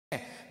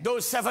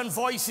those 7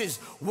 voices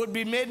would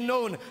be made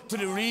known to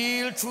the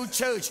real true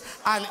church.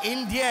 And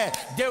in there,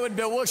 they would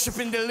be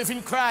worshiping the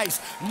living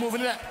Christ,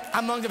 moving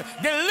among them.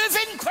 The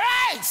living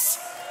Christ!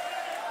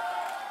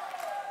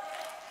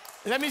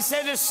 Let me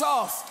say this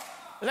soft.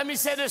 Let me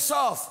say this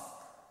soft.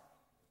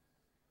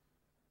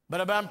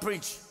 But Abraham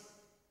preached,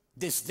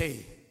 this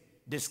day,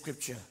 this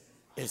scripture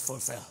is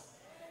fulfilled.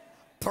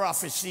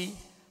 Prophecy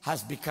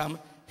has become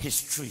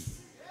history.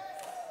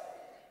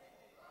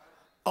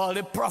 All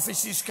the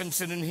prophecies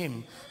concerning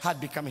him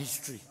had become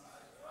history.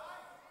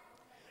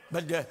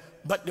 But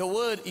the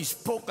word he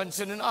spoke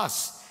concerning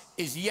us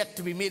is yet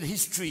to be made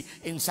history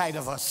inside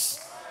of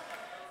us.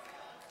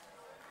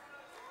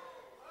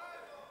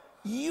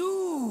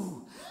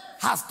 You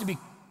have to be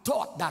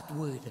taught that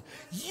word.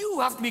 You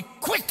have to be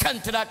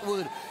quickened to that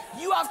word.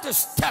 You have to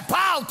step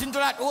out into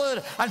that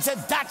word and say,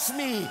 that's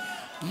me.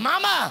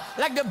 Mama,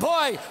 like the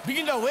boy,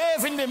 begin to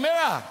wave in the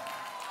mirror.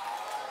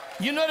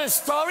 You know the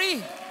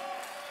story?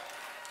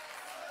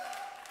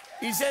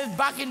 He says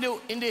back in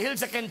the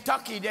hills of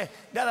Kentucky, they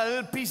had a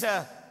little piece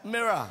of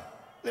mirror,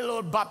 little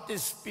old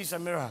Baptist piece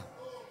of mirror.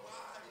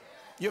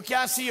 You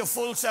can't see your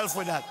full self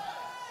with that.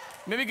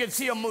 Maybe you can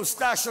see a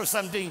mustache or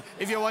something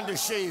if you want to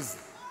shave.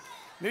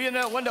 Maybe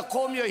you want to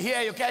comb your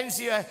hair, you can't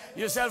see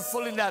yourself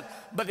full in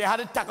that. But they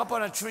had it tucked up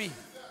on a tree.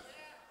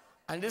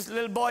 And this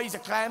little boy used to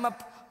climb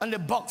up on the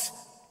box,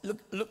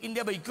 look in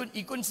there, but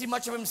he couldn't see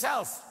much of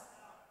himself.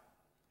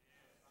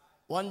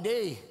 One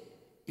day,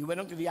 he went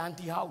up to the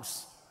auntie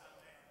house.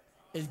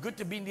 It's good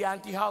to be in the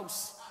auntie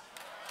house.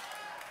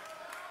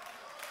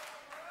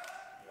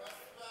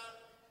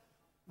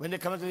 When they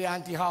come to the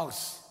auntie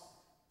house,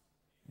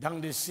 down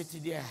the city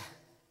there,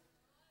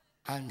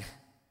 and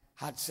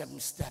had 7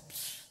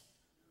 steps.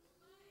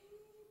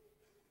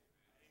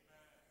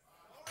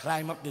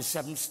 Climb up the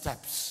 7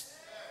 steps.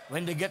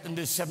 When they get in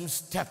the 7th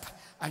step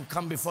and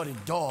come before the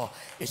door,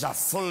 it's a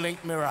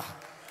full-length mirror.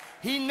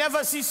 He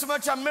never sees so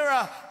much a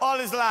mirror all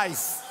his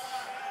life.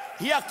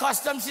 He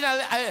accustomed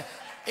to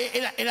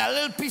in a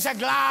little piece of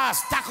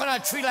glass stuck on a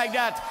tree like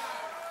that.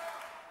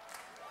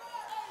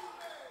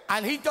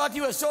 And he thought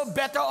he was so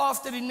better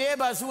off to the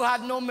neighbors who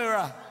had no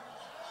mirror.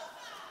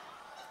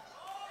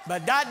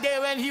 But that day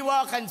when he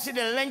walked and see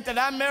the length of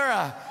that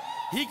mirror,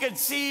 he could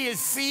see his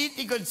feet,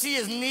 he could see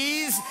his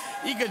knees,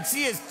 he could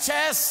see his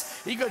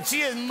chest, he could see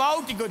his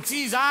mouth, he could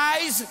see his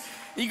eyes,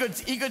 he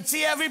could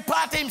see every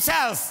part of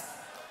himself.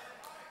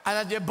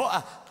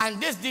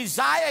 And this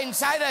desire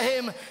inside of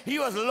him, he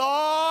was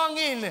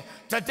longing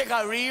to take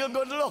a real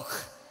good look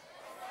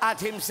at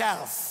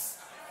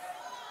himself.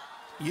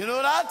 You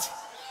know that?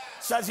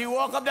 So as he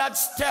walked up that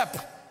step,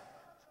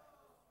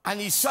 and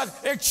he saw,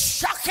 it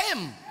shocked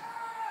him.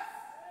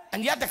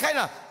 And he had to kind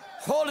of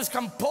hold his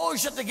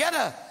composure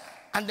together.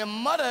 And the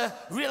mother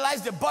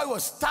realized the boy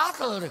was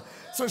startled.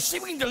 So she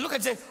began to look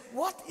and say,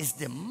 what is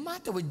the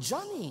matter with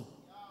Johnny?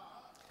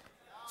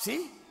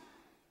 See?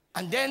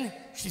 And then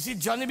she see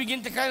Johnny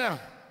begin to kind of.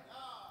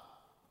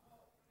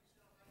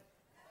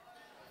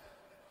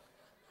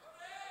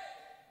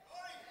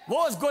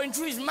 What was going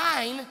through his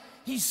mind,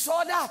 he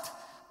saw that.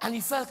 And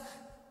he felt,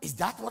 is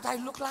that what I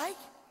look like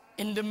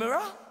in the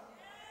mirror?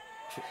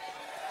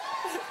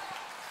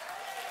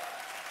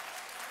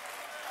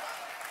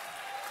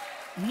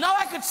 Now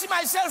I could see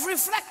myself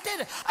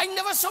reflected. I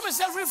never saw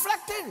myself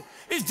reflected.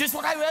 Is this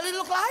what I really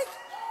look like?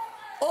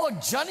 Oh,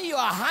 Johnny, you're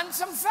a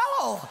handsome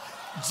fellow.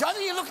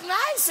 Johnny, you look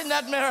nice in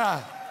that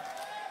mirror.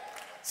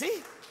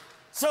 See?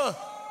 So,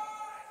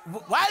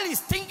 while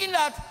he's thinking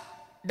that,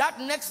 that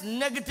next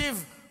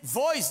negative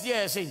voice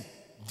there saying,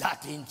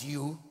 that ain't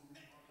you.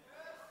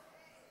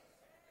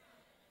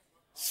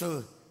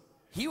 So,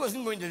 he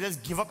wasn't going to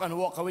just give up and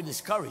walk away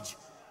discouraged.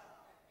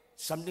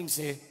 Something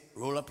say,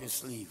 roll up your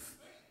sleeve.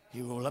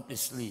 He rolled up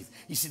his sleeve.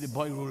 You see the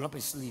boy roll up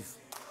his sleeve.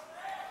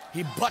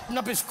 He buttoned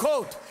up his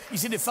coat. You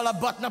see the fella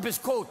button up his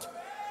coat.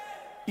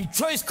 He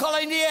threw his collar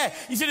in the air.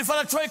 You see the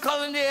fella throw his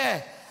collar in the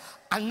air.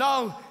 And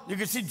now you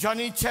can see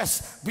Johnny's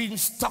chest being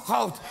stuck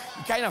out.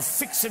 He kind of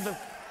fixed him.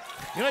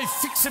 You know, he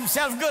fixed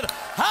himself good.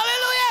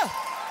 Hallelujah!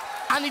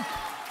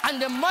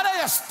 And the mother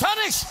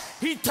astonished.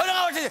 He turned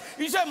out and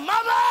he said,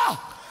 Mama,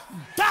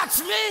 that's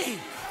me.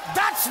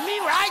 That's me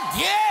right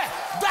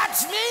there.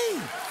 That's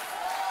me.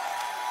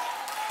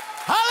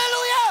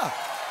 Hallelujah!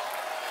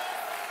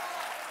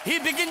 He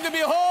began to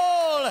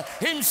behold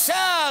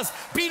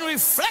himself being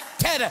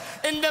reflected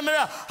in the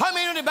mirror. How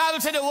many know the Bible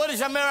said the word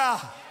is a mirror?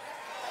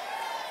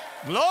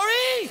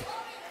 Glory!